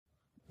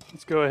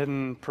Let's go ahead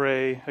and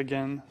pray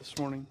again this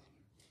morning.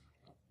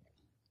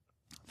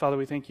 Father,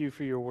 we thank you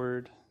for your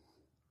word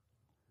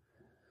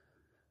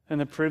and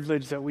the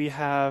privilege that we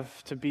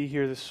have to be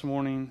here this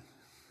morning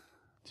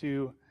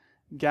to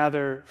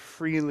gather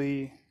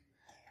freely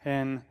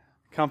and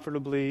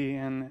comfortably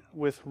and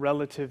with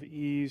relative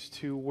ease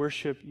to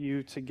worship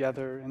you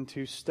together and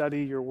to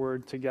study your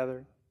word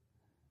together.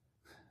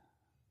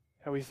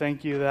 And we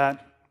thank you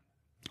that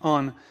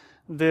on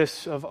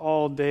this of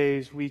all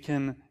days we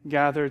can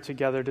gather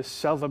together to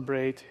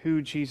celebrate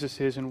who Jesus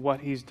is and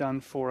what he's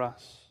done for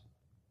us.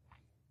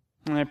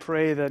 And I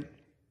pray that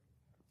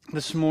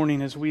this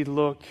morning as we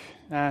look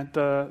at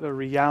the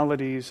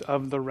realities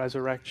of the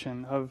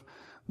resurrection, of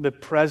the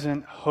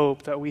present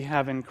hope that we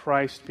have in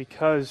Christ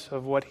because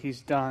of what he's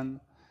done,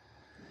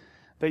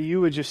 that you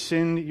would just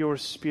send your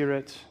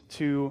Spirit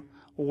to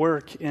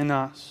work in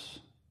us,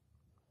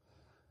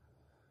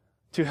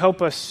 to help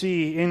us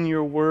see in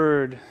your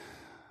word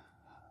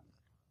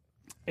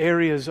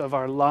areas of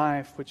our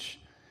life which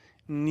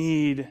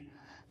need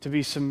to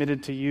be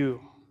submitted to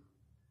you.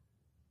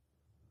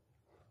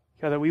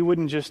 God, that we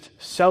wouldn't just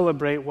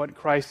celebrate what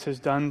Christ has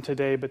done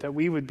today, but that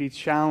we would be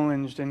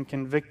challenged and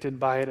convicted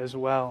by it as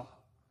well.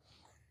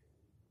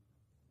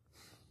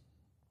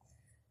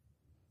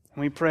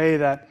 And we pray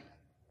that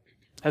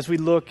as we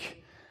look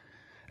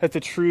at the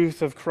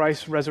truth of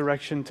Christ's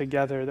resurrection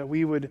together, that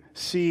we would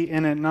see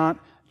in it not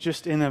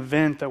just an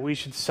event that we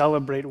should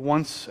celebrate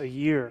once a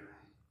year,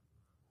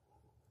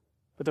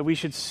 but that we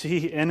should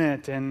see in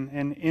it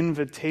an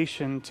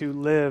invitation to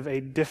live a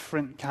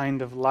different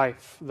kind of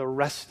life the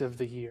rest of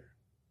the year.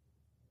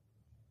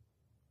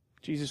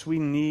 Jesus, we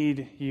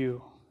need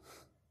you.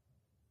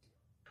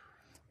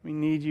 We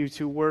need you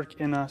to work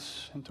in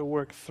us and to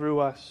work through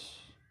us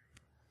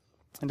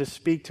and to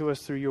speak to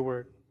us through your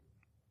word.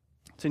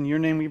 It's in your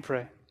name we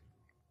pray.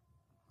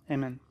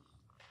 Amen.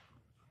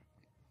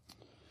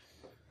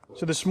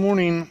 So this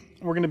morning,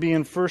 we're going to be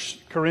in 1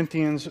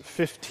 Corinthians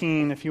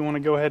 15, if you want to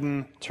go ahead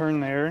and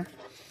turn there.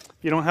 If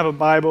you don't have a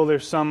Bible,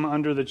 there's some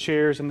under the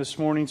chairs, and this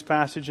morning's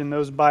passage in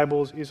those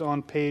Bibles is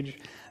on page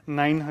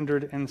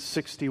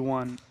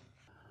 961.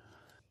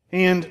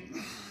 And,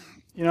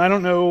 I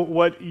don't know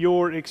what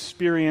your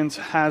experience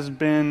has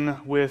been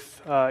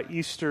with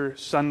Easter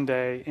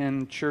Sunday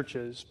in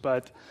churches,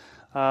 but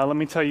let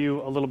me tell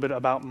you a little bit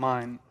about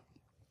mine.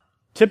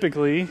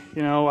 Typically,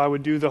 I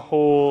would do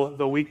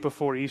the week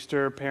before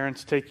Easter,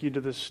 parents take you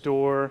to the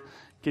store,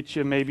 get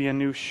you maybe a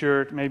new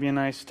shirt, maybe a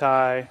nice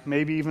tie,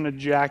 maybe even a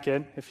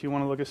jacket if you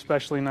want to look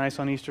especially nice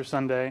on Easter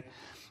Sunday.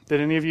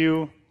 Did any of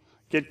you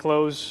get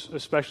clothes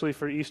especially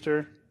for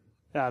Easter?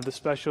 Yeah, the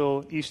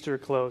special Easter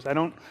clothes. I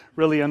don't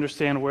really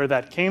understand where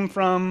that came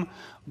from,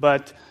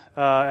 but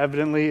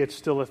evidently it's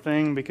still a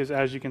thing because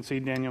as you can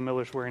see, Daniel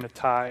Miller's wearing a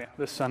tie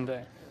this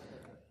Sunday.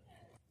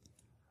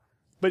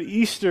 But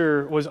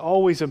Easter was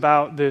always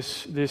about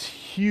this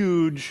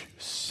huge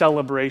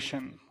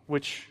celebration,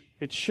 which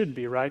it should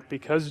be, right?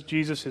 Because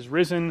Jesus is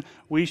risen,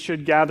 we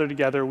should gather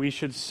together, we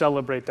should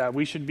celebrate that,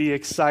 we should be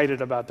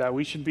excited about that,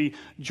 we should be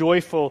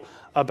joyful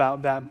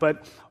about that.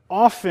 But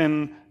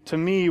often, to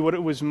me, what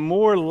it was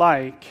more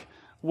like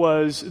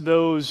was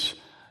those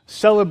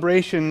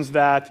celebrations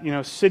that,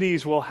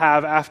 cities will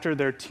have after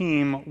their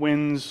team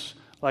wins.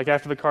 Like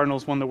after the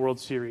Cardinals won the World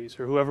Series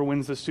or whoever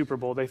wins the Super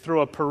Bowl, they throw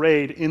a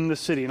parade in the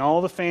city and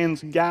all the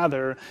fans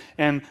gather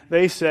and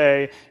they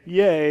say,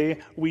 "Yay,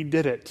 we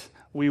did it.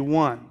 We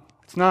won."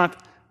 It's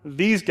not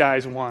these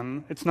guys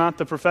won. It's not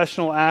the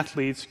professional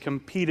athletes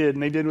competed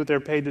and they did what they're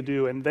paid to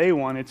do and they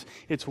won.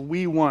 It's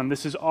we won.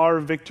 This is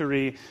our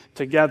victory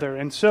together.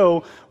 And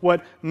so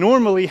what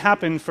normally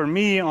happened for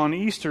me on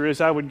Easter is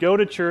I would go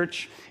to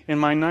church in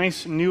my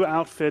nice new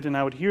outfit and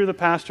I would hear the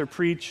pastor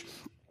preach.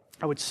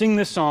 I would sing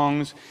the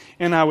songs,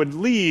 and I would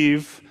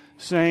leave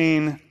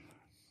saying,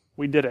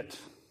 "We did it.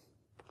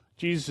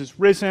 Jesus is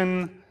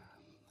risen.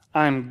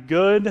 I'm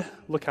good.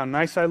 Look how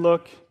nice I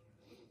look."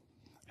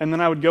 And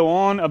then I would go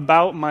on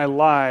about my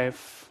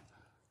life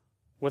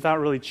without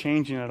really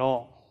changing at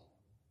all.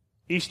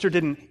 Easter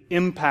didn't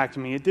impact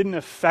me. It didn't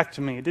affect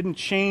me. It didn't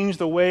change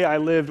the way I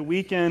lived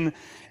week in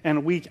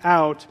and week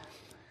out.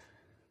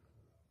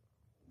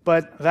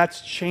 But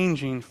that's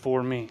changing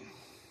for me.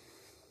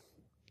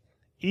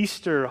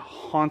 Easter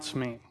haunts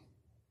me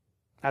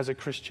as a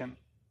Christian.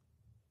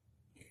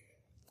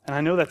 And I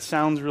know that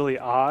sounds really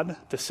odd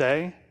to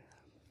say,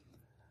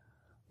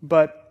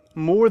 but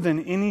more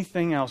than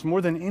anything else, more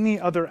than any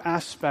other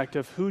aspect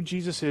of who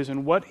Jesus is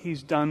and what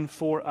he's done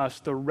for us,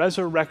 the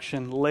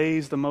resurrection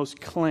lays the most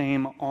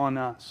claim on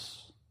us.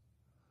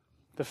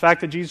 The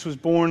fact that Jesus was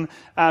born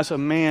as a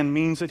man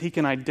means that he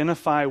can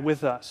identify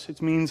with us.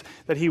 It means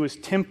that he was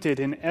tempted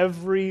in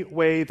every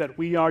way that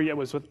we are, yet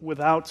was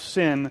without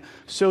sin,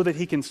 so that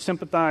he can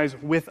sympathize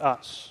with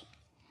us.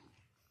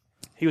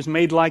 He was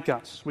made like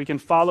us. We can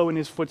follow in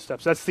his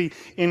footsteps. That's the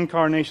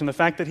incarnation. The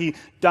fact that he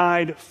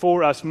died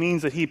for us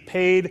means that he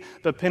paid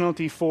the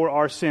penalty for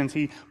our sins.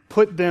 He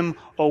put them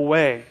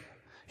away.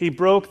 He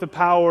broke the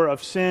power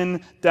of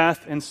sin,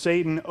 death, and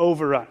Satan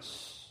over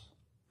us.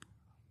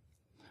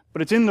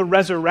 But it's in the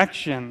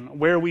resurrection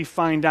where we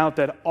find out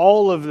that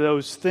all of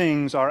those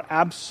things are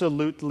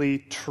absolutely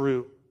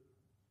true.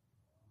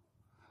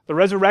 The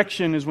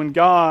resurrection is when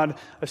God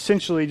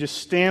essentially just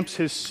stamps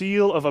His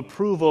seal of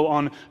approval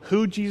on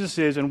who Jesus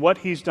is and what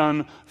He's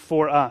done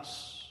for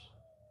us.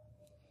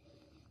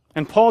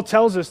 And Paul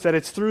tells us that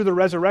it's through the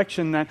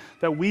resurrection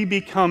that we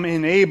become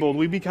enabled,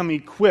 we become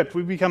equipped,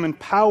 we become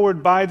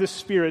empowered by the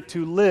Spirit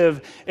to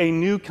live a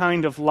new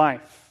kind of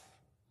life.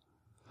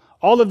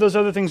 All of those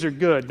other things are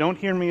good. Don't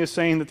hear me as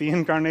saying that the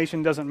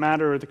incarnation doesn't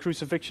matter or the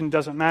crucifixion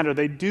doesn't matter.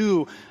 They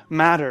do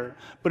matter.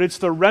 But it's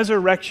the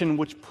resurrection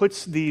which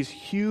puts these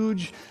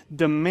huge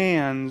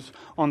demands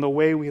on the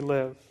way we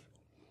live.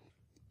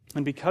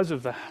 And because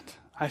of that,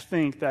 I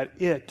think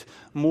that it,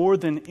 more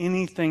than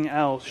anything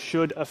else,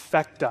 should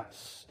affect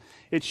us.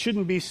 It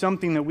shouldn't be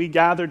something that we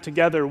gather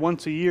together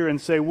once a year and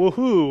say,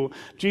 woohoo,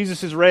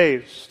 Jesus is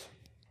raised.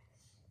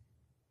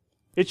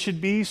 It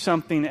should be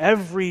something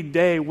every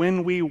day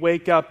when we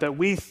wake up that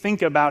we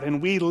think about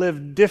and we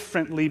live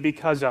differently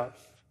because of.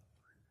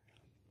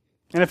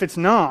 And if it's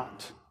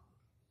not,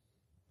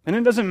 then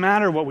it doesn't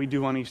matter what we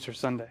do on Easter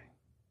Sunday.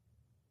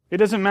 It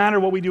doesn't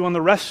matter what we do on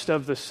the rest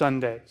of the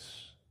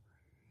Sundays.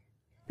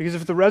 Because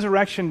if the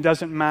resurrection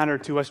doesn't matter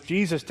to us,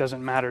 Jesus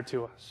doesn't matter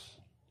to us.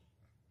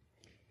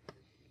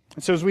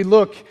 And so as we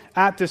look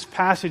at this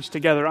passage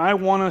together, I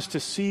want us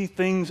to see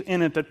things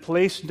in it that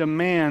place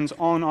demands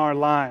on our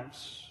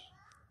lives.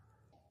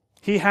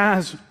 He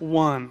has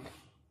won.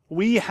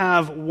 We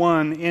have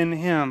won in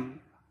Him.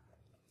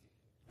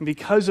 And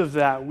because of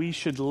that, we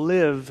should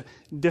live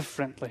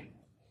differently.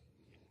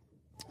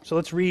 So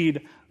let's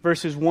read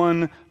verses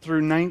 1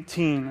 through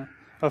 19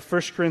 of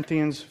 1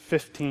 Corinthians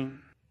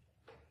 15.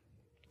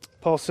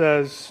 Paul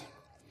says,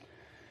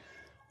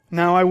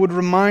 "Now I would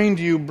remind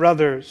you,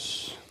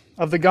 brothers,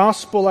 of the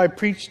gospel I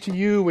preached to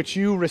you, which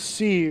you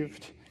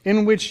received,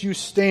 in which you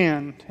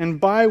stand, and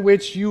by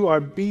which you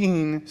are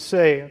being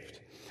saved,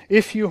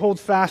 if you hold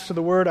fast to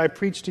the word I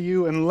preached to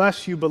you,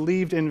 unless you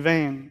believed in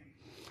vain.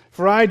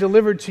 For I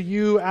delivered to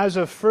you as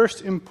of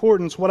first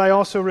importance what I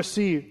also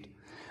received,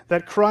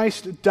 that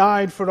Christ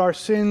died for our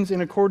sins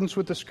in accordance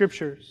with the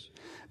Scriptures,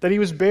 that He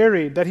was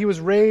buried, that He was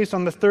raised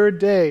on the third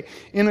day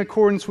in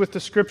accordance with the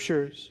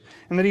Scriptures,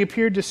 and that He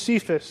appeared to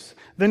Cephas,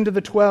 then to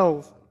the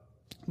 12.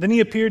 Then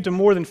He appeared to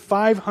more than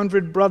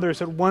 500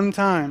 brothers at one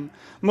time,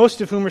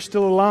 most of whom are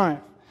still alive,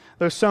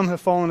 though some have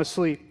fallen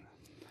asleep.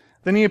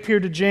 Then He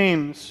appeared to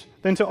James,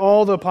 then to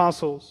all the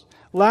apostles.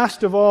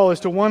 Last of all, as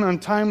to one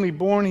untimely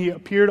born, He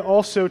appeared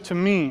also to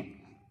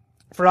me.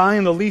 For I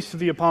am the least of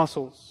the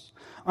apostles,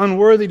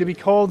 unworthy to be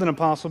called an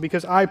apostle,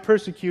 because I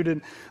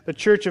persecuted the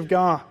church of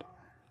God.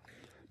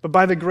 But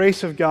by the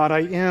grace of God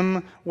I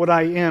am what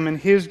I am, and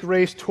His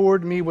grace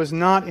toward me was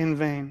not in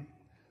vain.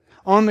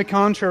 On the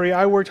contrary,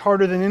 I worked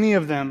harder than any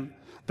of them,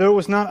 though it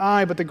was not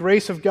I, but the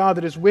grace of God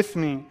that is with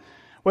me.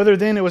 Whether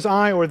then it was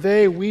I or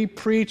they, we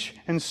preach,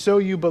 and so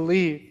you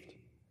believed.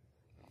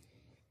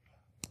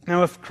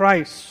 Now if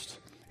Christ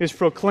is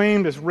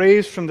proclaimed as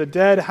raised from the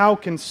dead, how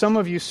can some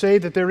of you say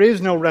that there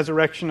is no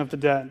resurrection of the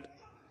dead?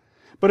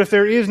 But if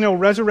there is no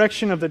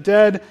resurrection of the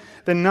dead,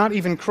 then not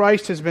even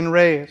Christ has been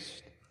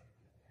raised.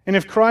 And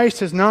if Christ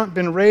has not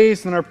been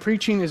raised, then our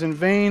preaching is in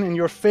vain, and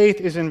your faith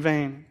is in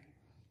vain.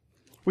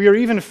 We are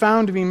even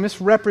found to be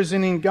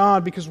misrepresenting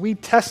God, because we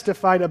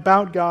testified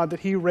about God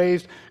that He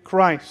raised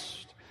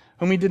Christ,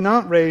 whom He did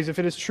not raise, if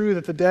it is true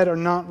that the dead are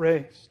not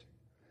raised.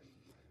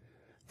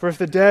 For if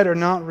the dead are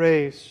not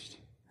raised,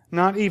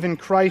 not even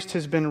Christ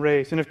has been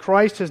raised. And if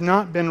Christ has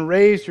not been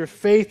raised, your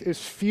faith is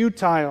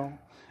futile,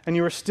 and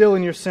you are still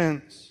in your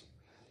sins.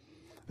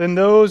 Then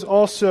those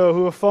also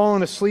who have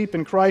fallen asleep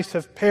in Christ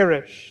have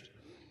perished.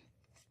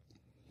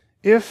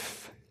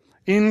 If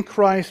in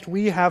Christ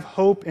we have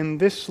hope in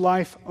this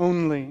life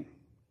only,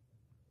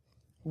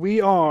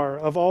 we are,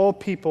 of all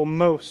people,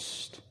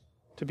 most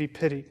to be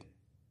pitied."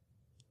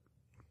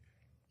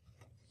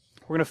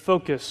 We're going to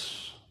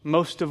focus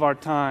most of our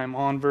time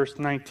on verse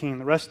 19.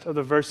 The rest of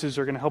the verses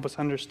are going to help us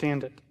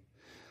understand it.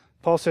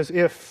 Paul says,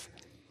 if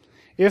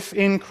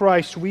in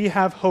Christ we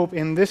have hope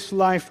in this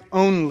life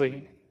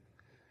only,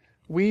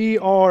 we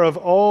are of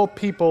all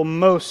people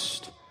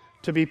most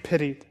to be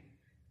pitied.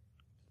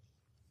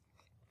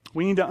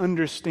 We need to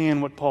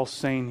understand what Paul's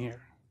saying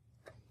here.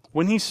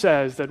 When he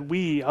says that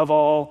we, of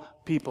all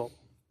people,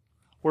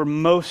 were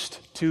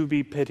most to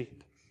be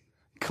pitied,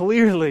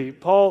 clearly,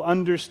 Paul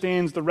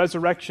understands the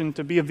resurrection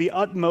to be of the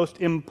utmost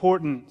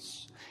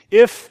importance.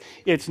 If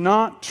it's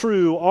not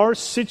true, our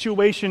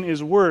situation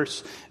is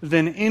worse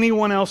than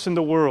anyone else in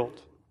the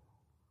world.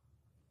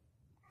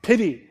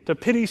 Pity. To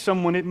pity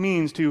someone, it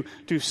means to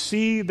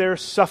see their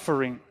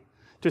suffering,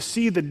 to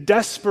see the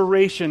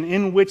desperation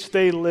in which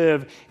they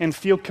live and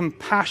feel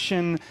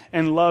compassion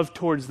and love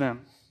towards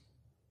them.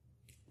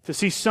 To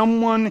see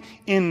someone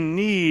in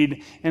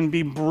need and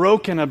be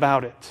broken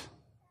about it.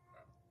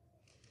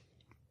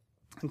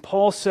 And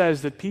Paul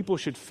says that people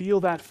should feel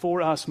that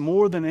for us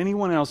more than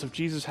anyone else if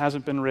Jesus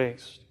hasn't been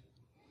raised.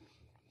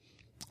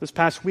 This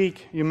past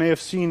week, you may have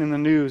seen in the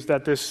news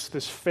that this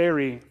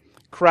ferry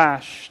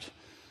crashed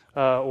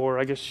or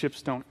I guess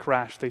ships don't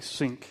crash, they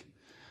sink,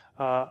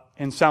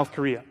 in South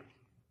Korea.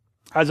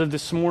 As of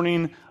this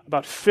morning,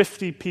 about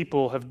 50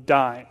 people have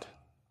died,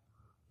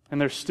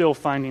 and they're still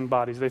finding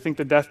bodies. They think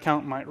the death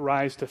count might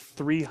rise to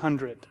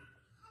 300.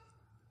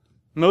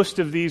 Most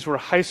of these were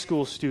high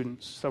school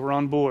students that were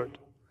on board.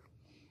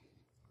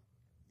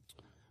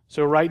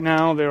 So right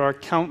now, there are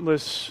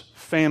countless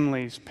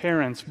families,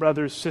 parents,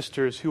 brothers,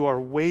 sisters who are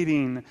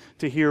waiting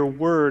to hear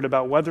word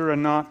about whether or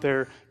not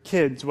their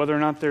kids, whether or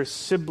not their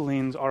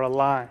siblings are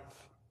alive.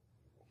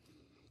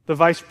 The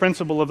vice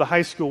principal of the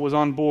high school was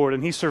on board,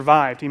 and he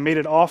survived. He made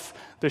it off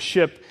the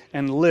ship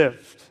and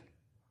lived.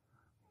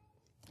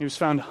 He was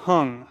found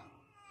hung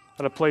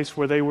at a place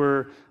where they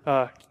were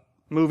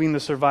moving the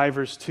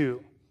survivors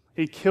to.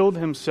 He killed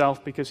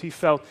himself because he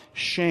felt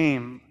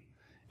shame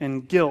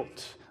and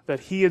guilt that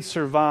he had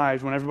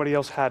survived when everybody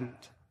else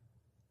hadn't.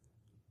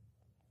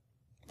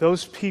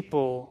 Those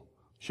people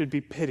should be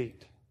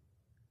pitied.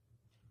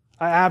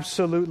 I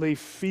absolutely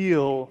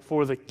feel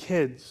for the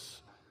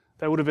kids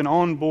that would have been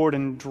on board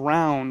and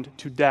drowned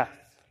to death.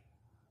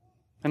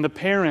 And the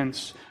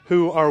parents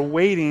who are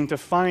waiting to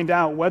find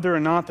out whether or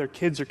not their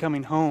kids are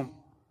coming home.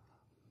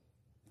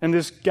 And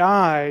this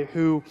guy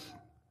who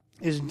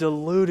is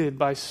deluded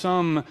by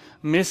some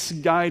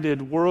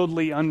misguided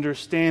worldly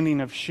understanding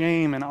of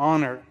shame and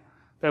honor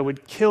that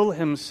would kill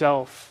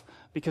himself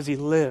because he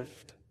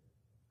lived.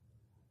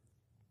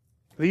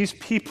 These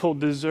people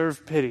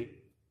deserve pity.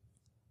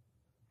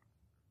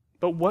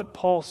 But what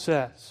Paul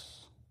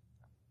says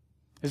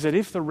is that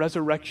if the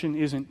resurrection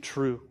isn't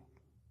true,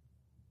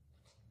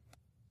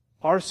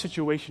 our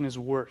situation is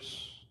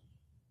worse.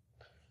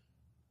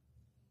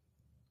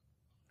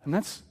 And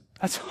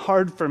that's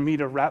hard for me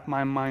to wrap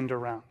my mind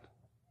around.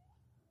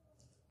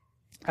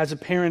 As a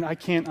parent, I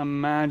can't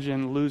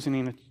imagine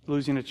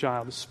losing a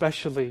child,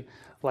 especially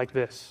like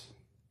this.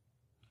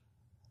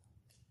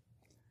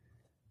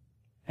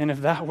 And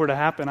if that were to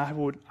happen, I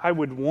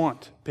would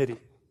want pity.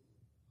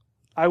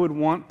 I would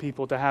want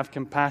people to have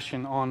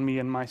compassion on me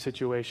and my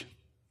situation.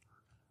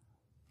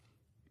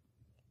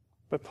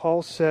 But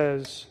Paul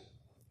says,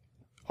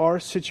 our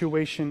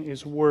situation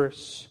is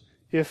worse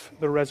if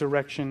the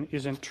resurrection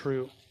isn't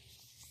true.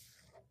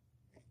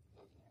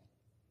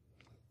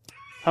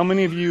 How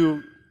many of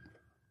you,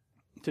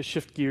 to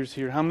shift gears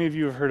here, how many of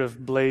you have heard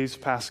of Blaise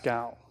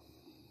Pascal?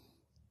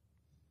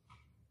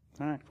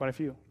 All right, quite a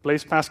few.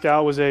 Blaise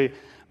Pascal was a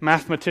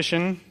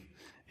mathematician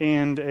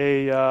and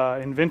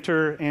a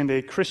inventor and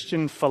a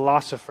Christian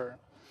philosopher.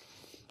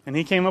 And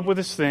he came up with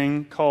this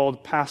thing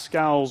called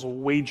Pascal's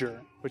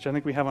wager, which I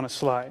think we have on a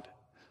slide.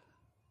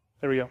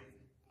 There we go.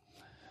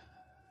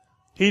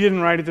 He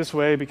didn't write it this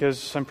way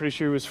because I'm pretty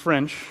sure he was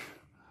French,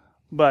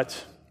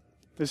 but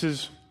this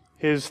is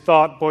his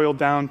thought boiled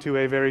down to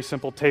a very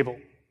simple table.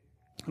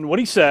 And what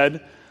he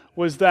said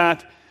was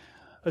that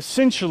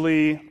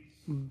essentially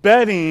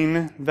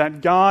betting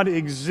that God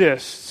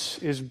exists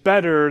is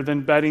better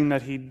than betting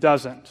that he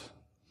doesn't.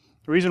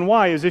 The reason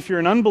why is if you're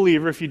an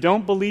unbeliever, if you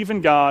don't believe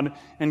in God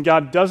and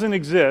God doesn't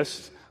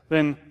exist,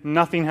 then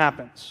nothing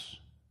happens.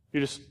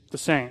 You're just the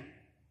same.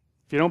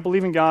 If you don't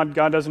believe in God,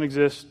 God doesn't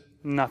exist,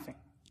 nothing.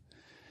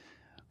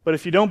 But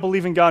if you don't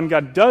believe in God and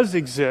God does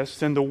exist,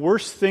 then the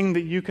worst thing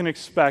that you can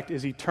expect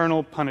is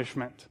eternal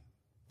punishment.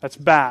 That's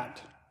bad.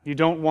 You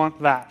don't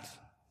want that.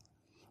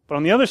 But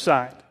on the other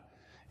side,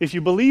 if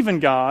you believe in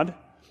God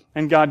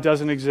and God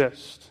doesn't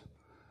exist,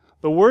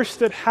 the worst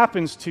that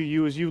happens to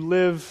you is you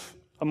live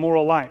a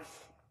moral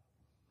life.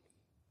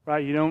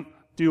 Right? You don't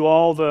do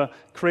all the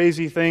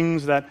crazy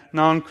things that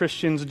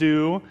non-Christians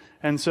do,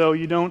 and so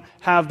you don't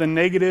have the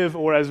negative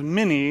or as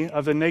many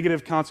of the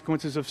negative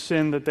consequences of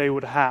sin that they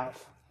would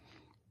have.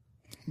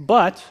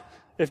 But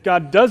if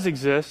God does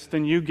exist,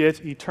 then you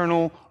get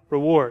eternal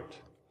reward.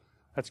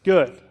 That's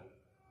good.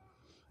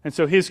 And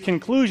so his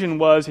conclusion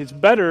was it's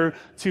better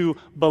to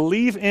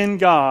believe in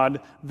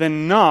God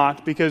than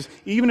not, because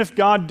even if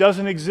God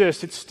doesn't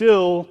exist, it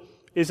still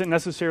isn't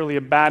necessarily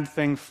a bad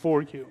thing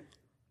for you.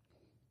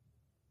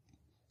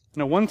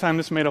 Now, one time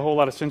this made a whole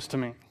lot of sense to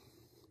me.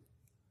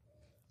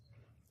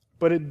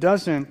 But it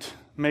doesn't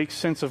make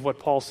sense of what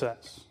Paul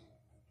says.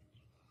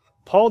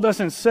 Paul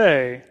doesn't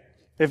say,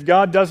 if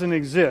God doesn't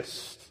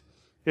exist,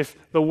 if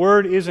the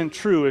Word isn't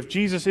true, if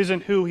Jesus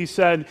isn't who he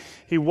said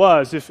he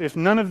was, if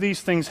none of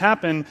these things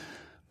happen,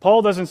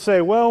 Paul doesn't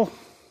say, well,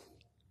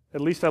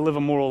 at least I live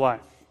a moral life.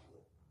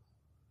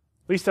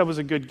 At least I was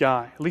a good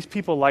guy. At least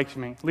people liked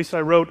me. At least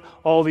I wrote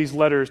all these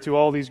letters to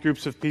all these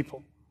groups of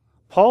people.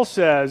 Paul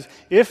says,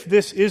 if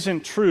this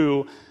isn't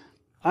true,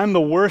 I'm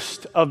the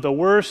worst of the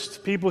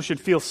worst. People should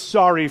feel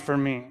sorry for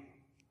me.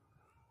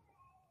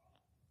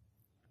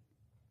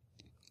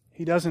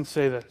 He doesn't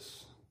say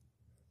this.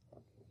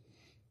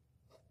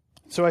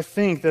 So I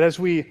think that as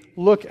we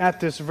look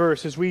at this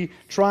verse, as we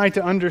try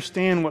to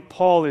understand what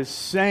Paul is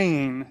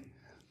saying,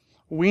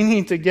 we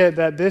need to get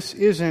that this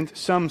isn't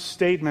some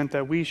statement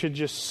that we should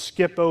just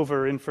skip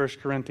over in 1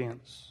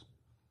 Corinthians.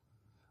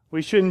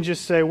 We shouldn't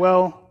just say,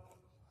 well,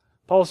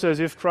 Paul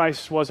says if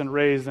Christ wasn't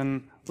raised,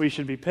 then we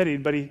should be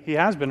pitied, but he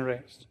has been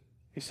raised.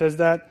 He says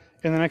that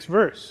in the next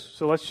verse.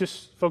 So let's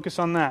just focus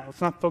on that.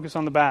 Let's not focus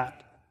on the bad.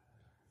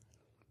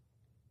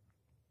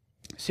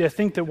 See, I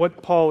think that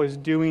what Paul is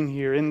doing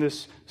here in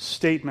this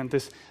statement,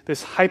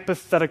 this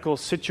hypothetical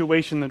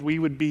situation that we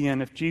would be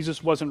in if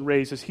Jesus wasn't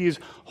raised, is he is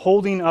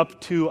holding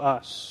up to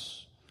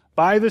us.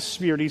 By the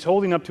Spirit, he's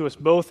holding up to us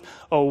both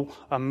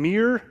a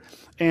mirror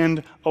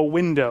and a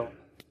window.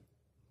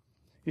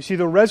 You see,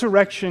 the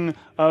resurrection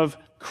of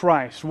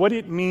Christ, what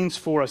it means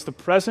for us, the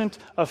present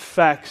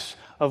effects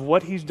of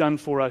what he's done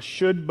for us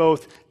should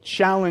both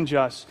challenge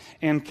us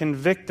and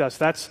convict us.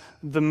 That's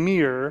the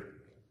mirror.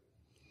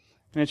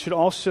 And it should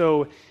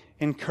also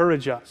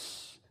encourage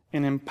us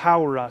and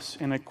empower us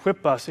and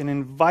equip us and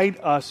invite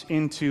us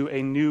into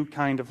a new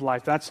kind of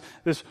life. That's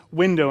this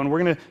window. And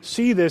we're going to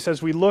see this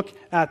as we look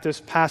at this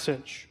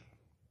passage.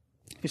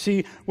 You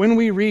see, when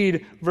we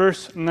read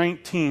verse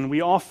 19,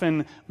 we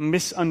often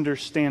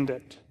misunderstand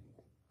it.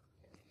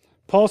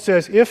 Paul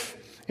says, if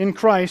in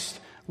Christ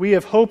we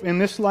have hope in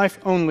this life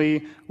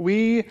only,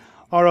 we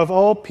are of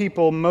all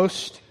people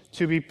most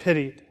to be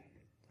pitied.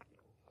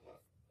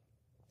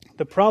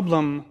 The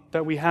problem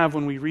that we have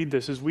when we read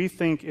this is we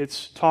think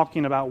it's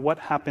talking about what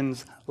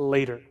happens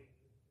later.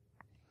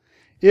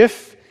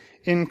 If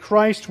in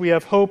Christ we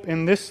have hope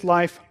in this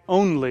life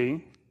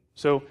only,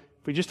 so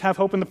if we just have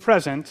hope in the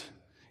present,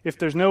 if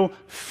there's no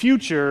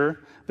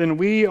future, then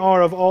we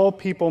are of all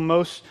people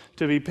most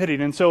to be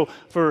pitied. And so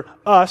for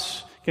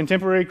us,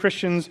 contemporary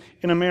Christians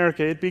in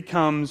America, it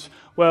becomes,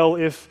 well,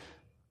 if,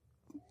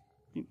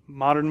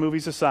 modern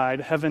movies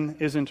aside, heaven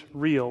isn't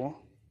real,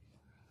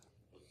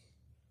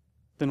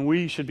 then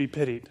we should be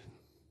pitied.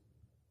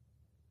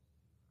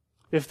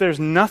 If there's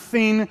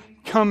nothing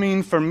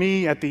coming for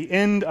me at the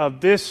end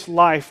of this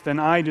life, then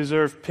I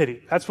deserve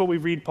pity. That's what we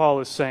read Paul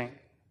is saying.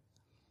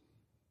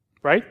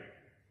 Right?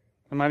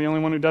 Am I the only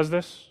one who does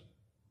this?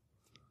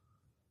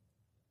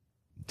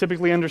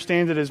 Typically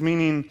understand it as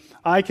meaning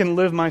I can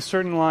live my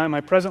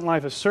present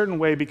life a certain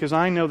way because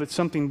I know that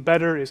something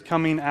better is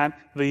coming at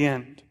the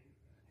end.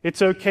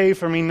 It's okay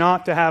for me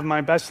not to have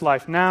my best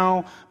life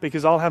now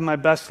because I'll have my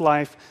best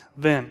life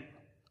then.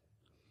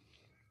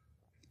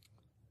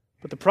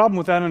 But the problem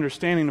with that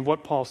understanding of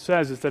what Paul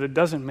says is that it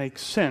doesn't make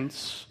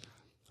sense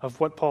of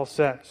what Paul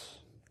says.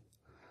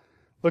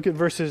 Look at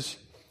verses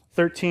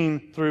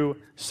 13 through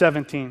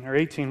 17, or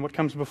 18, what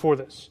comes before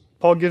this.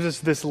 Paul gives us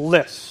this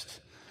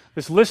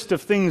list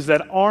of things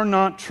that are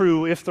not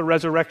true if the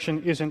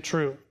resurrection isn't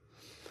true.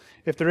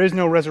 If there is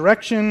no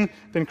resurrection,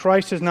 then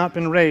Christ has not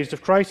been raised.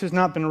 If Christ has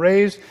not been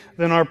raised,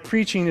 then our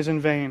preaching is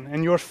in vain,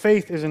 and your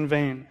faith is in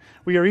vain.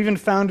 We are even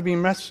found to be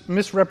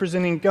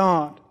misrepresenting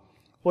God.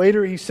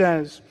 Later he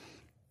says,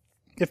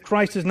 if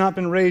Christ has not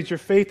been raised, your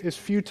faith is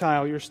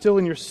futile. You're still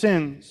in your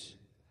sins.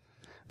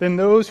 Then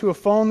those who have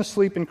fallen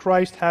asleep in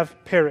Christ have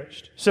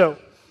perished. So,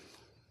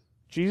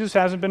 Jesus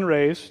hasn't been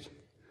raised.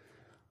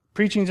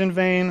 Preaching's in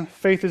vain.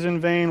 Faith is in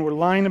vain. We're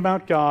lying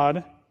about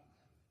God.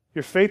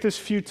 Your faith is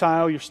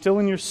futile. You're still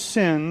in your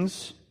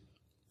sins.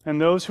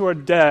 And those who are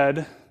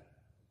dead,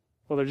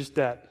 well, they're just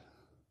dead.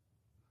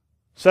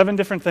 7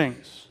 different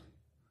things.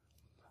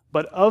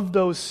 But of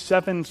those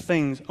 7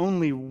 things,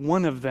 only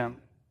one of them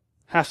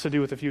has to do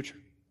with the future.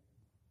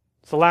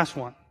 It's the last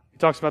one. He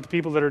talks about the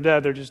people that are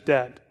dead, they're just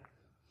dead.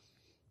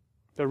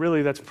 But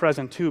really that's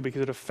present too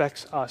because it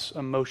affects us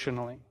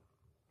emotionally.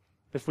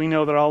 If we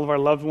know that all of our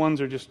loved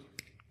ones are just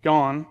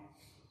gone,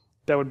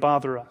 that would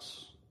bother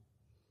us.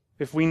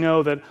 If we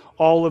know that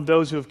all of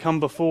those who have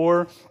come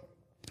before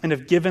and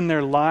have given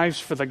their lives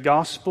for the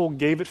gospel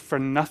gave it for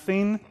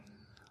nothing,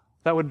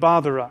 that would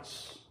bother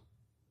us.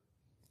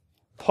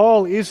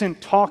 Paul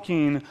isn't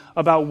talking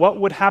about what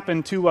would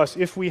happen to us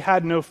if we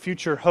had no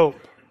future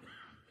hope.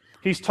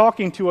 He's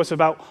talking to us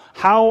about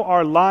how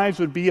our lives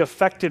would be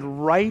affected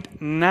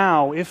right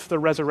now if the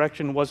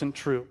resurrection wasn't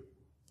true.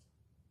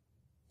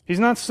 He's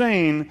not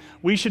saying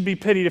we should be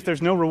pitied if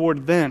there's no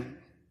reward then.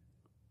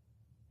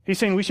 He's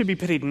saying we should be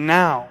pitied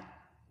now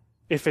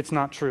if it's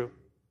not true.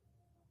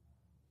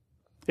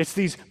 It's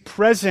these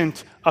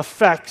present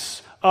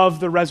effects of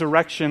the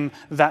resurrection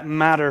that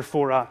matter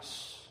for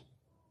us.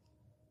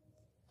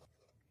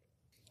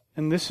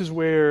 And this is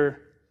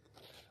where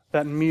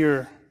that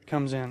mirror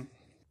comes in.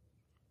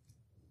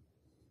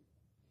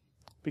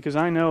 Because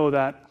I know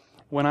that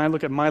when I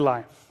look at my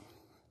life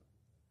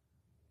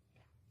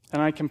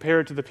and I compare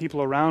it to the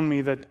people around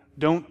me that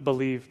don't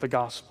believe the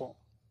gospel,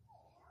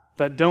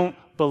 that don't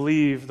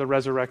believe the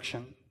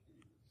resurrection,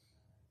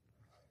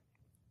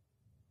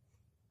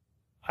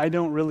 I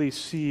don't really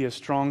see a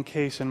strong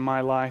case in my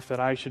life that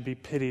I should be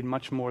pitied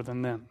much more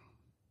than them.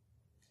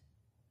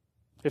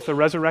 If the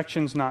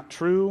resurrection's not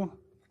true,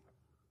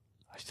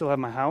 I still have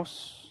my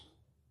house.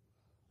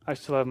 I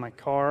still have my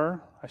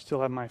car. I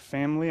still have my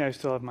family. I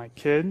still have my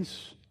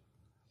kids.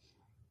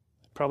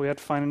 Probably have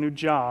to find a new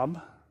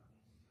job.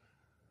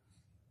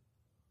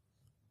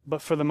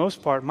 But for the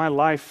most part, my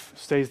life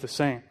stays the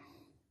same.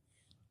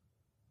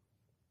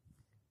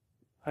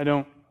 I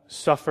don't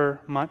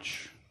suffer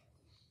much.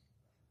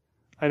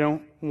 I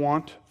don't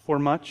want for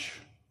much.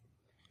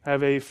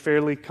 have a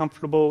fairly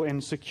comfortable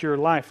and secure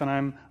life, and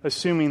I'm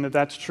assuming that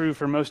that's true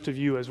for most of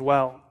you as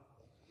well.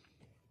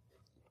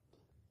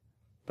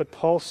 But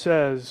Paul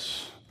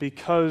says,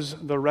 because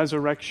the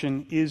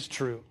resurrection is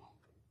true,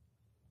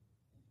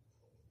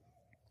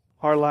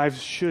 our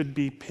lives should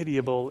be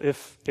pitiable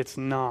if it's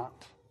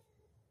not.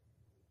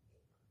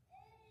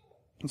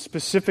 And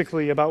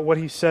specifically about what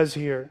he says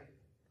here.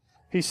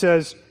 He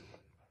says,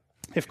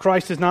 if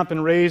Christ has not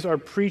been raised, our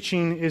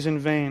preaching is in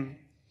vain,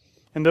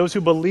 and those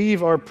who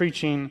believe our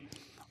preaching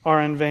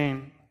are in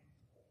vain.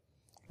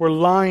 We're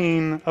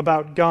lying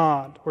about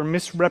God. We're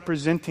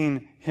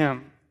misrepresenting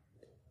Him.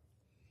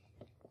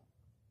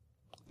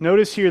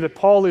 Notice here that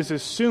Paul is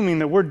assuming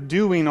that we're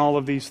doing all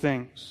of these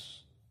things.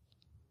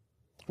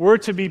 We're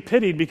to be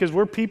pitied because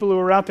we're people who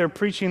are out there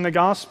preaching the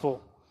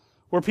gospel.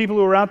 We're people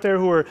who are out there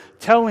who are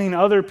telling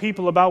other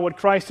people about what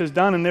Christ has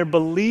done, and they're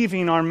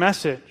believing our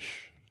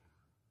message.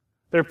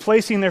 They're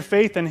placing their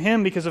faith in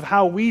Him because of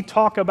how we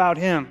talk about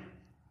Him.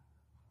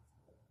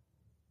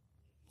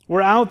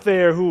 We're out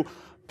there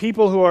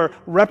people who are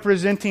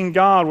representing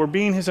God. We're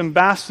being His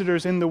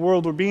ambassadors in the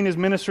world. We're being His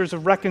ministers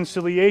of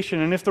reconciliation.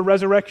 And if the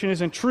resurrection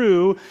isn't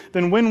true,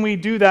 then when we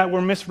do that,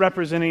 we're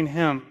misrepresenting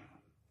Him.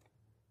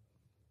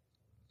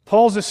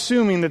 Paul's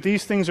assuming that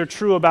these things are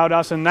true about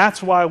us, and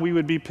that's why we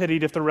would be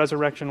pitied if the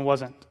resurrection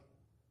wasn't.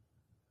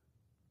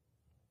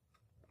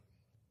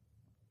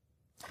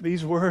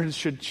 These words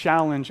should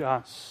challenge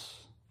us.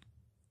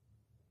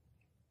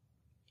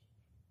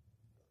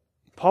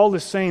 Paul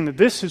is saying that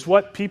this is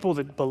what people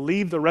that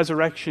believe the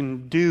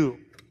resurrection do.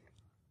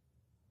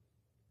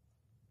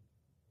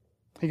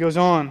 He goes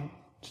on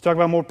to talk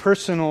about more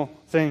personal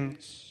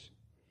things.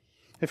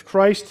 If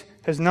Christ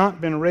has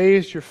not been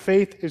raised, your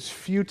faith is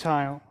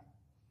futile,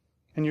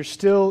 and you're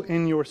still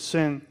in your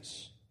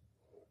sins.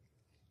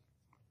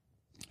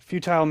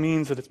 Futile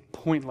means that it's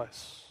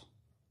pointless.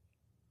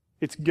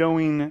 It's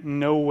going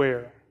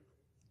nowhere.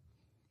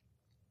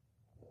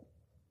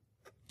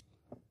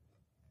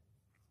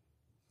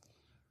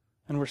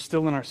 And we're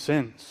still in our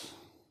sins,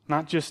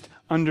 not just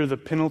under the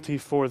penalty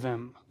for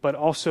them, but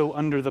also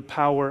under the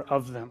power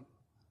of them.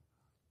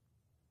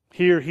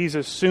 Here he's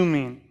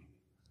assuming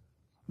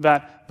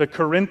that the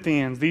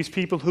Corinthians, these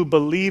people who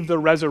believe the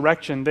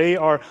resurrection, they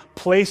are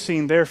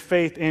placing their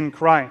faith in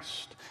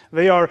Christ.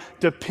 They are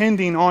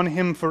depending on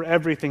Him for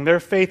everything. Their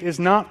faith is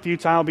not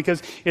futile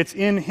because it's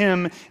in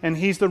Him and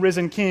He's the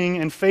risen King,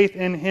 and faith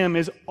in Him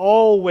is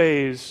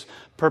always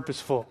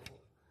purposeful.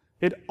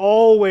 It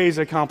always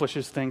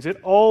accomplishes things.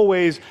 It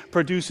always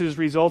produces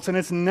results, and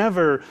it's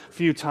never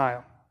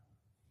futile.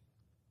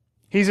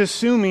 He's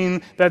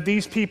assuming that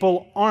these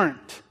people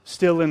aren't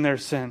still in their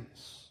sins.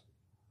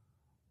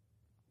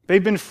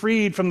 They've been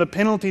freed from the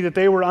penalty that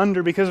they were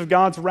under because of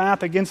God's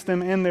wrath against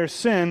them and their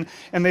sin,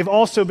 and they've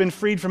also been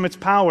freed from its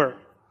power.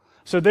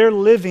 So they're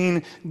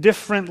living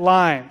different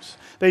lives.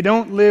 They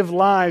don't live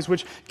lives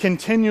which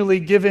continually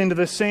give in to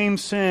the same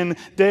sin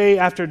day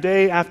after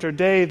day after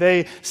day.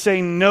 They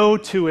say no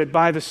to it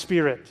by the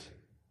Spirit.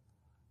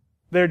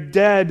 They're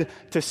dead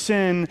to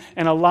sin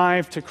and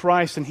alive to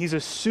Christ, and he's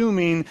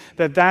assuming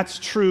that that's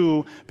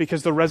true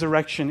because the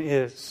resurrection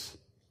is.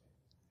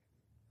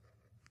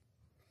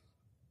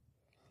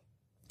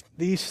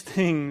 These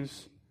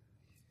things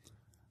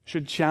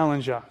should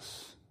challenge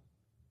us.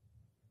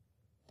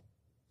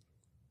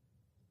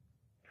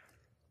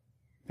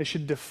 They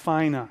should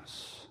define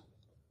us.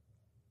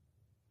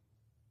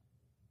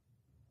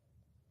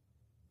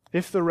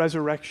 If the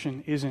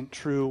resurrection isn't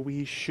true,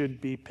 we should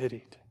be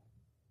pitied.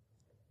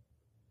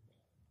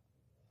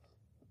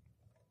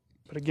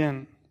 But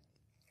again,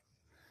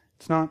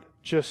 it's not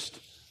just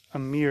a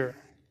mirror.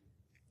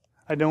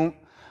 I don't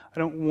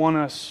want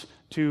us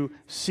to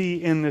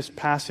see in this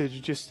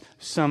passage just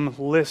some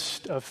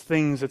list of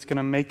things that's going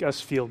to make us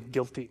feel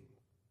guilty.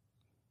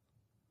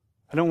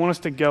 I don't want us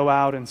to go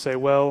out and say,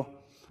 well,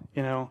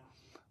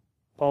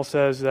 Paul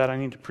says that I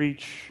need to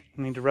preach,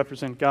 I need to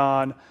represent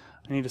God,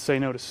 I need to say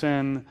no to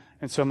sin,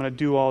 and so I'm going to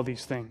do all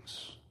these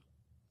things.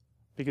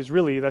 Because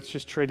really, that's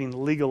just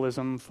trading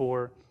legalism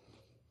for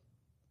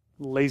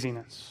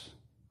laziness.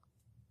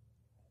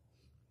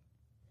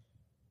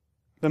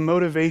 The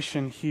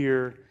motivation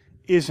here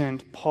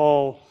isn't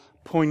Paul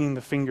pointing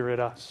the finger at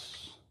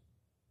us.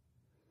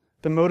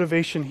 The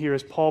motivation here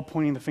is Paul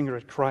pointing the finger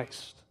at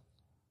Christ.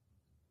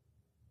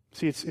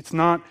 See, it's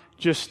not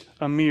just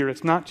a mirror.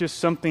 It's not just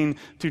something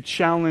to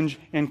challenge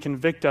and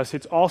convict us.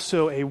 It's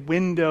also a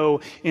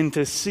window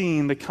into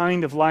seeing the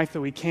kind of life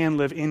that we can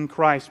live in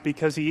Christ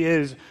because He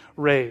is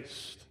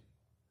raised.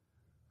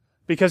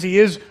 Because He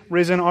is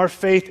risen, our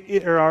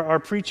faith, or our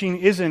preaching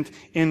isn't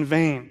in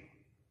vain.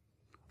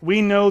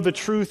 We know the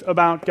truth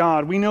about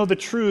God. We know the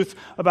truth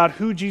about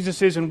who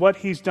Jesus is and what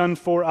He's done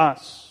for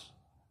us.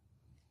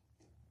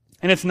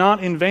 And it's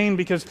not in vain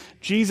because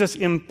Jesus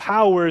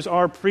empowers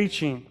our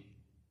preaching.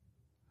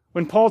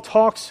 When Paul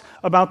talks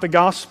about the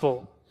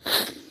gospel,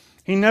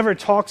 he never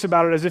talks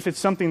about it as if it's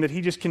something that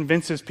he just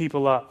convinces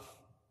people of.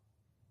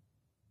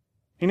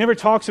 He never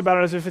talks about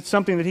it as if it's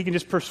something that he can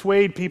just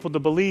persuade people to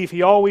believe.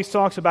 He always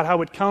talks about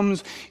how it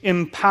comes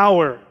in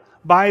power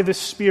by the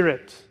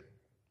Spirit.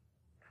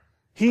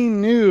 He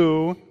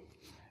knew,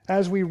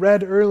 as we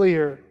read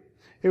earlier,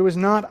 it was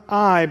not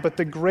I, but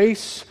the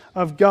grace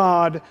of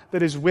God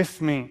that is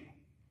with me.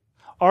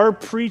 Our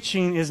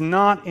preaching is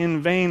not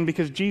in vain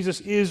because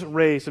Jesus is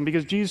raised. And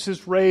because Jesus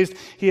is raised,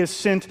 He has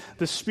sent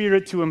the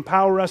Spirit to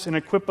empower us and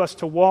equip us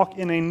to walk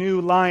in a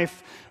new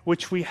life,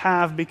 which we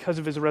have because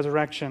of His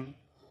resurrection.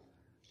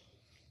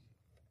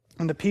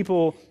 And the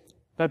people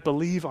that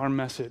believe our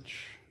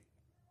message,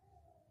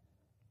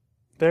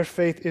 their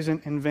faith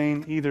isn't in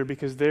vain either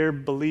because they're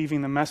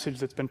believing the message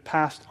that's been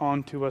passed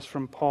on to us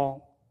from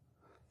Paul.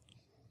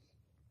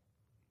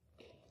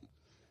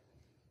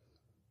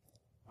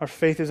 Our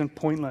faith isn't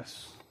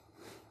pointless,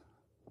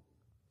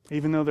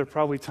 even though there are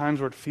probably times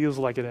where it feels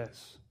like it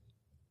is.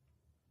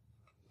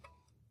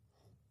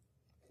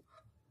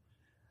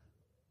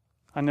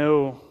 I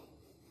know,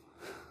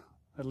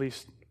 at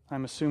least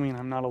I'm assuming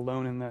I'm not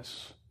alone in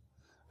this,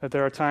 that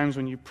there are times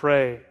when you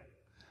pray,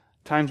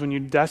 times when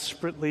you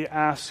desperately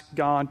ask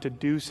God to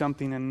do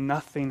something and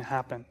nothing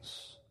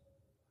happens.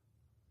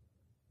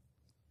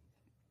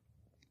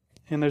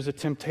 And there's a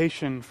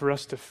temptation for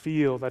us to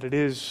feel that it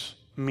is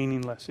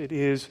meaningless, it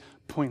is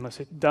pointless,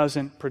 it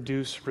doesn't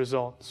produce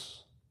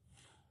results.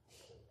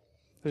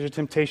 There's a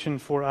temptation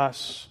for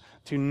us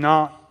to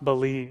not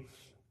believe.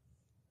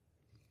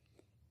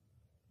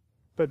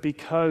 But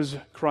because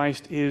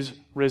Christ is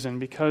risen,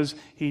 because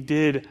He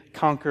did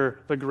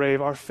conquer the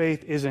grave, our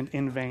faith isn't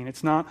in vain.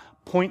 It's not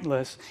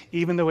pointless,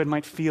 even though it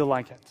might feel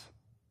like it.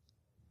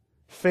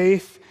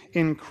 Faith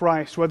in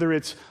Christ, whether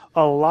it's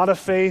a lot of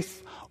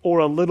faith or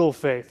a little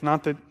faith,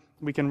 not that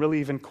we can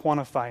really even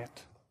quantify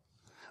it.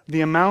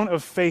 The amount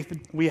of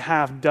faith we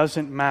have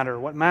doesn't matter.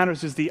 What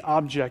matters is the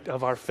object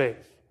of our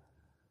faith.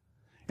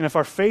 And if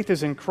our faith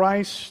is in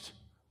Christ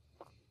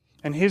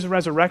and His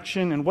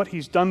resurrection and what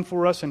He's done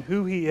for us and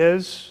who He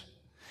is,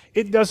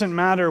 it doesn't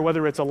matter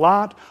whether it's a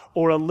lot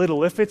or a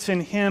little. If it's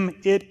in Him,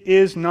 it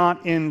is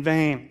not in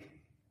vain.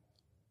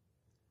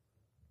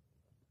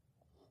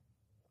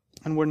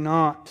 And we're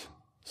not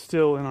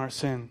still in our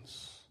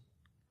sins.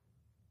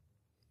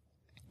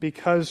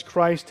 Because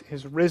Christ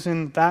is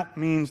risen, that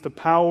means the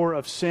power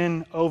of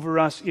sin over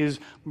us is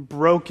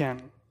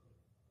broken.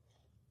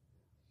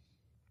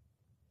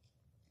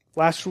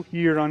 Last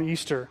year on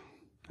Easter,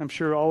 I'm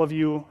sure all of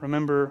you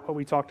remember what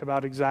we talked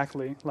about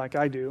exactly, like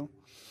I do,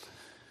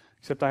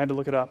 except I had to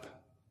look it up.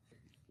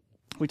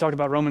 We talked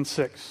about Romans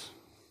 6.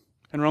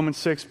 In Romans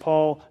 6,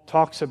 Paul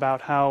talks about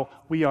how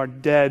we are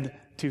dead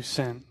to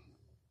sin.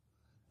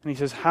 And he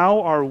says,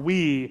 how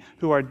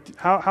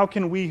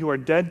can we who are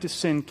dead to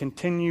sin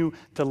continue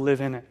to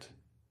live in it?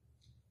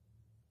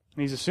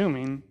 And he's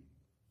assuming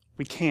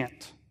we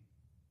can't.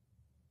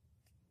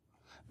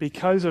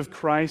 Because of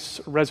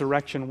Christ's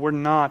resurrection, we're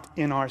not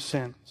in our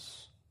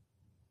sins.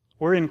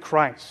 We're in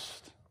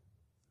Christ.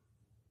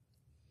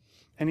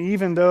 And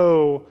even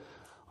though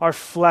our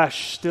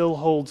flesh still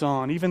holds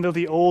on, even though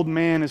the old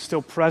man is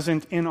still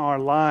present in our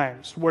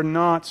lives, we're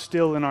not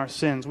still in our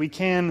sins. We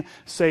can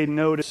say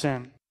no to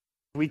sin.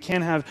 We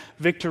can have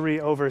victory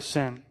over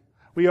sin.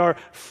 We are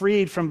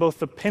freed from both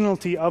the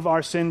penalty of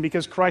our sin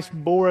because Christ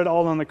bore it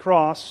all on the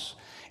cross,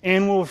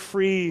 and we're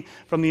free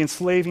from the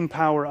enslaving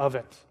power of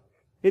it.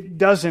 It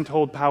doesn't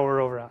hold power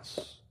over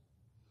us.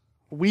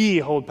 We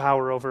hold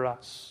power over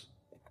us.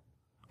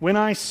 When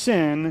I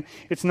sin,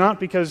 it's not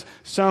because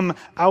some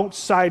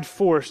outside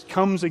force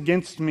comes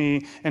against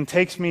me and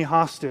takes me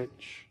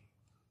hostage.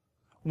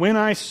 When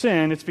I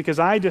sin, it's because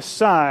I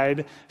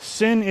decide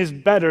sin is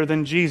better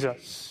than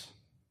Jesus.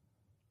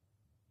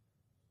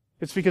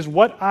 It's because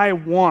what I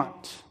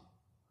want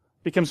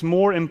becomes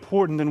more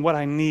important than what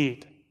I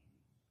need.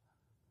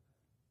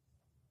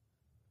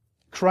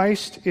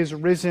 Christ is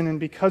risen, and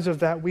because of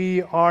that,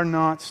 we are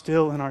not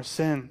still in our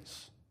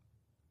sins.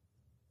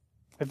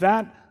 If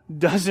that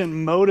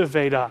doesn't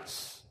motivate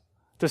us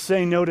to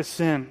say no to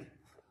sin,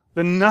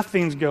 then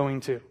nothing's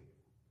going to.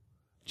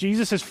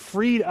 Jesus has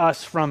freed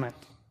us from it.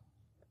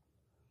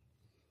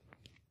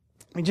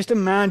 I mean, just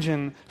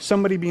imagine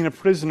somebody being a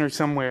prisoner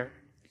somewhere.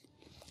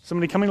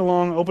 Somebody coming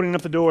along, opening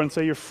up the door and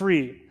say, "You're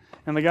free."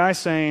 And the guy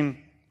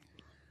saying,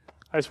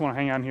 "I just want to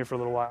hang out in here for a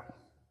little while.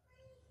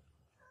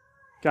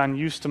 Gotten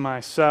used to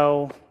my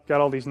cell, got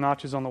all these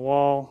notches on the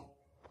wall.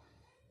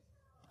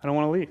 I don't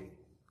want to leave."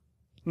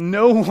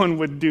 No one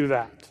would do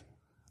that.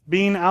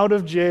 Being out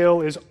of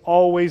jail is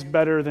always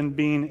better than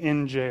being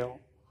in jail.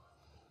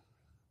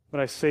 But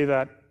I say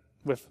that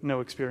with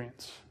no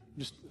experience,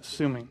 just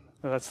assuming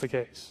that that's the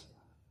case.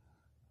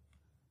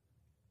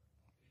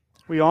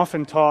 We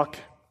often talk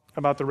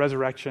about the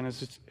resurrection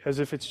as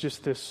if it's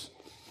just this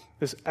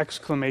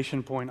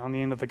exclamation point on the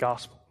end of the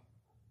gospel.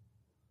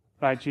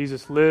 Right?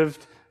 Jesus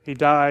lived, He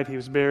died, He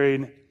was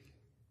buried,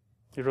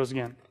 He rose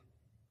again.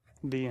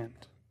 The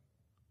end.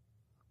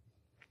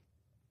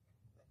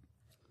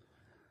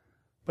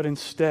 But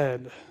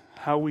instead,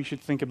 how we should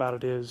think about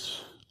it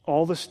is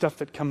all the stuff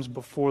that comes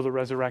before the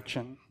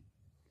resurrection.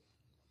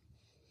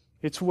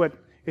 It's what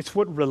it's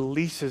what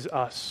releases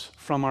us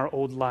from our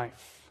old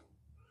life.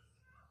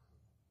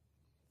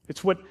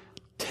 It's what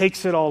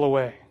takes it all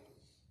away.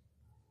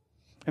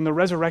 And the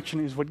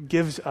resurrection is what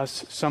gives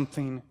us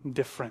something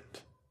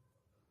different.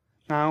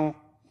 Now,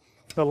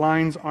 the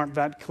lines aren't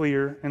that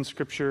clear in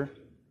Scripture.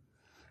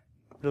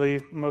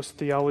 Really, most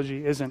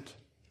theology isn't.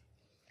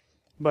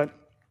 But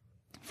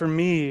for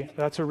me,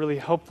 that's a really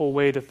helpful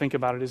way to think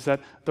about it, is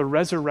that the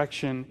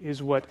resurrection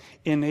is what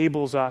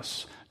enables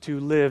us to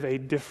live a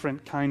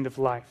different kind of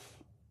life.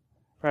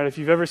 Right? If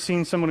you've ever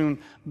seen someone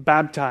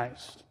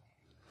baptized,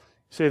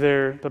 say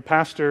they're the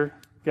pastor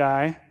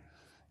guy,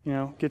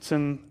 gets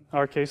in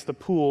our case the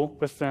pool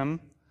with them,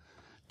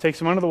 takes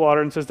them under the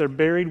water and says they're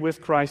buried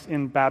with Christ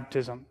in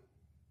baptism.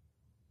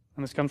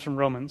 And this comes from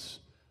Romans.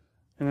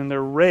 And then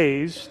they're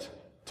raised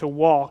to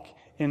walk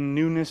in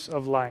newness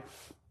of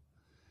life.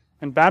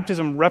 And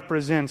baptism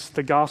represents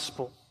the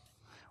gospel.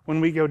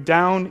 When we go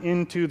down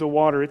into the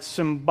water, it's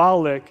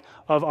symbolic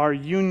of our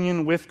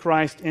union with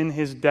Christ in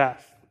his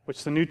death,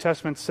 which the New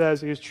Testament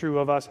says is true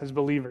of us as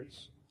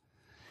believers.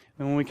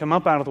 And when we come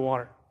up out of the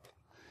water,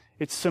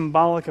 it's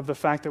symbolic of the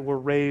fact that we're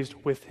raised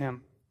with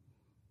him.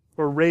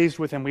 We're raised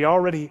with him. We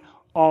already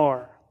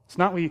are. It's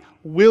not we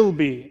will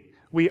be.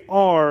 We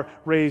are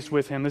raised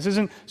with him. This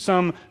isn't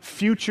some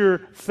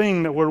future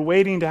thing that we're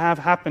waiting to have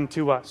happen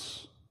to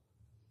us.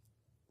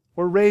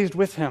 We're raised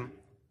with him.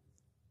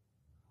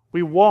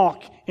 We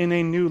walk in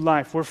a new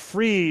life. We're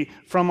free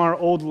from our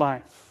old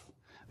life.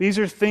 These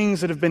are things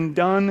that have been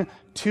done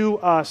to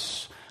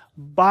us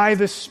by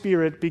the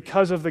Spirit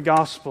because of the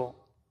gospel.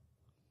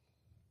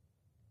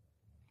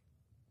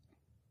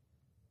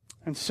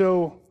 And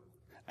so,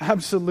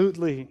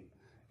 absolutely,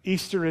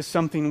 Easter is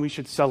something we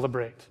should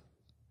celebrate.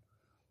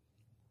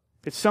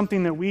 It's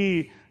something that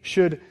we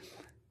should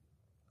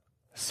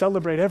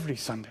celebrate every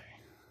Sunday.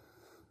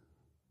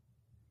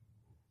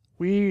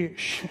 We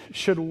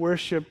should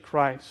worship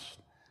Christ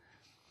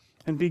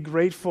and be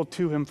grateful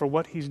to him for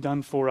what he's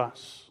done for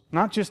us.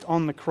 Not just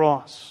on the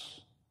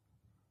cross,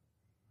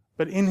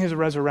 but in his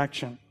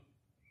resurrection.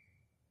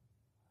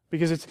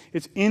 Because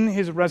it's in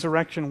his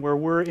resurrection where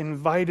we're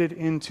invited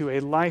into a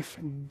life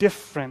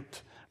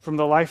different from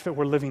the life that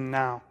we're living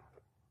now.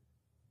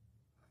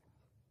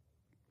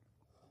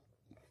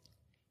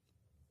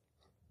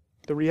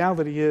 The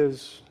reality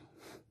is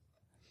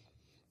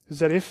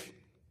that if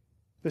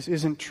this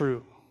isn't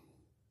true,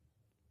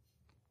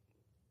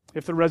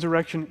 if the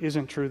resurrection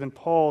isn't true, then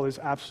Paul is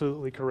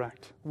absolutely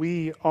correct.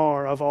 We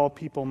are, of all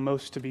people,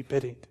 most to be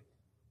pitied.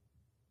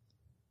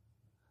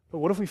 But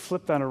what if we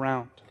flip that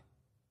around?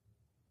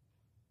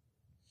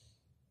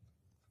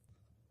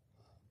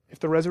 If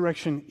the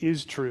resurrection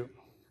is true,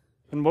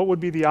 then what would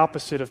be the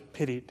opposite of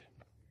pitied?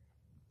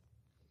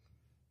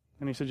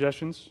 Any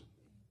suggestions?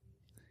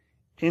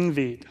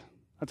 Envied.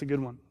 That's a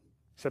good one,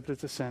 except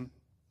it's a sin.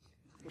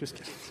 Just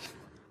kidding.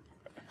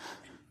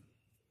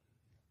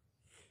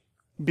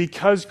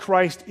 Because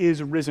Christ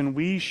is risen,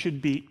 we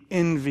should be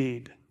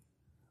envied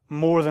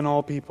more than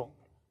all people.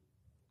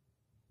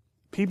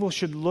 People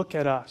should look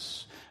at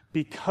us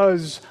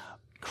because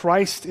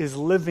Christ is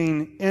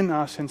living in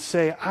us and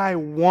say, I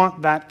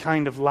want that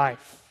kind of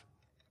life.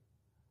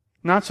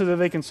 Not so that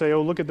they can say,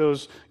 oh, look at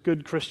those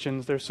good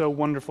Christians. They're so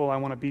wonderful. I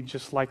want to be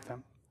just like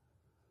them.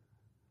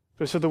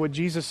 But so that what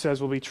Jesus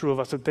says will be true of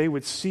us, that they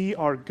would see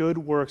our good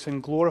works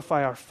and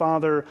glorify our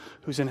Father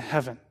who's in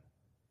heaven.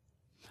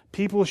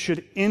 People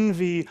should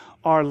envy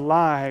our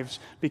lives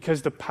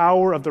because the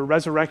power of the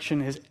resurrection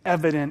is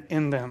evident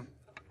in them.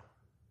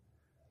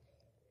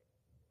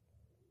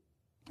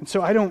 And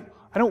so I don't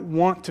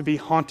want to be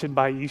haunted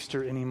by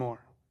Easter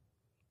anymore.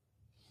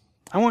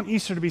 I want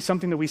Easter to be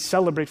something that we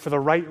celebrate for the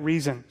right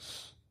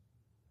reasons.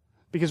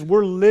 Because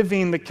we're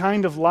living the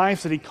kind of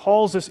life that he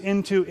calls us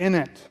into in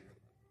it.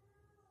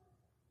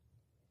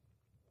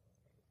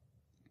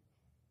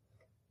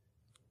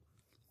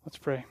 Let's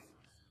pray.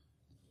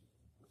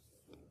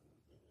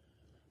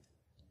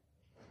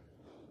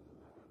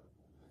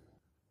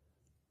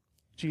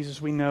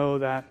 Jesus, we know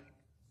that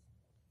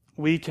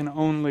we can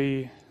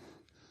only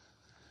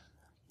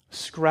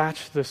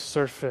scratch the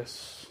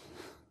surface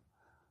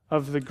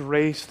of the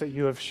grace that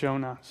you have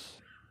shown us.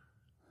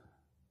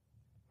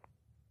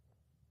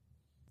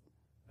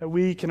 That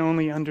we can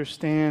only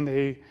understand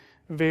a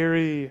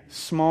very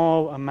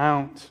small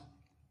amount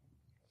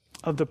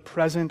of the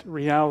present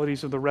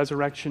realities of the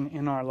resurrection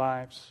in our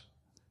lives.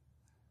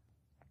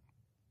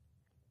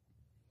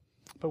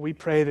 But we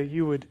pray that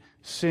you would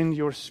send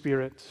your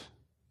Spirit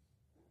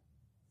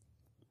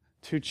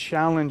to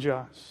challenge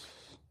us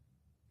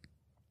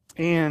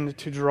and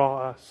to draw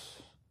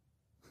us.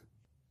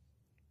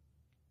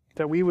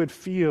 That we would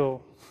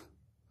feel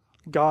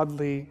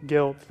godly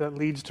guilt that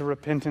leads to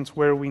repentance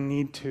where we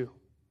need to.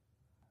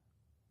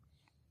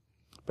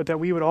 But that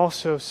we would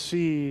also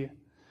see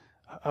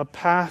a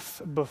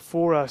path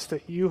before us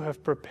that you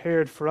have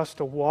prepared for us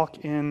to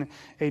walk in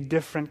a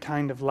different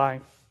kind of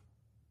life.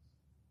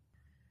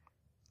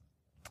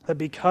 That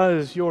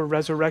because your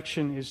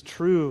resurrection is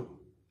true,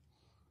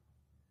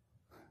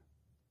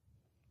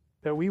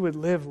 that we would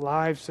live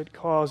lives that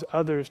cause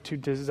others to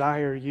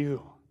desire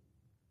you.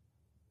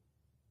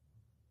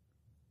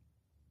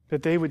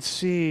 That they would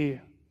see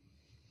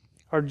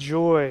our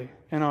joy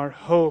and our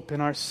hope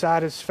and our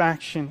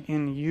satisfaction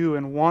in you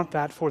and want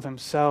that for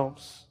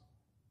themselves.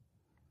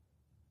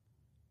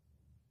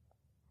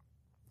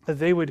 That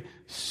they would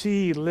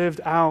see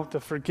lived out the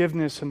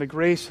forgiveness and the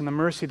grace and the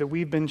mercy that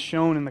we've been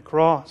shown in the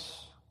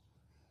cross.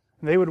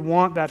 And they would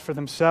want that for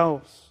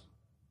themselves.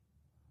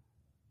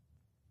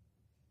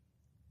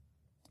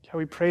 God,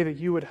 we pray that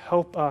you would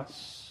help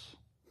us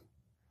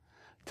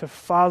to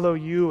follow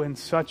you in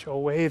such a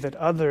way that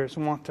others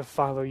want to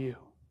follow you.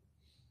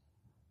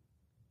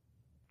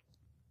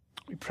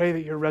 We pray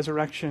that your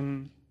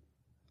resurrection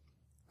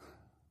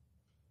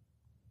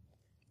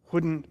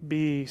wouldn't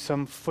be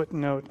some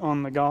footnote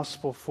on the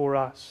gospel for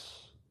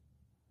us,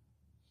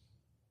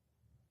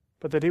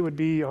 but that it would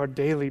be our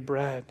daily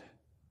bread.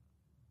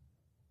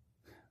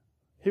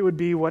 It would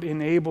be what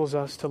enables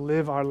us to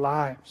live our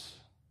lives.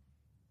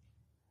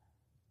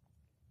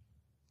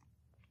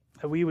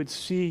 That we would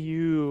see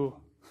you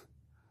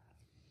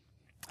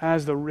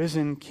as the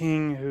risen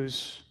King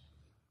who's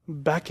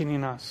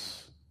beckoning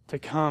us to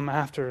come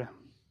after him.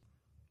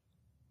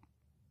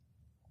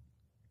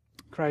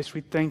 Christ,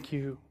 we thank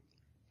you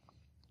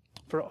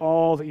for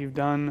all that you've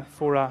done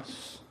for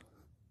us.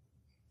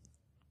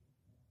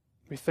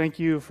 We thank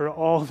you for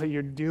all that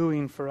you're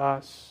doing for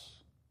us.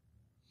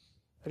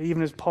 That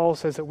even as Paul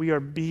says that we are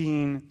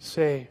being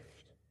saved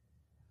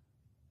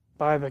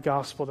by the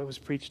gospel that was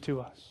preached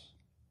to us.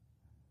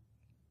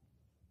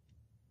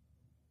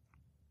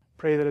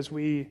 Pray that as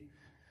we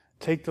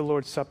take the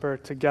Lord's Supper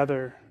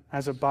together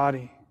as a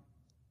body,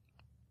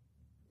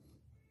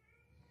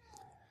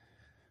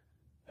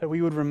 that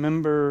we would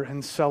remember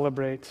and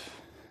celebrate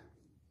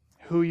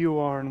who you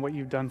are and what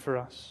you've done for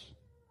us.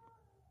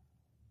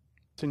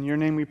 It's in your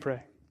name we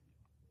pray.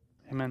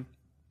 Amen.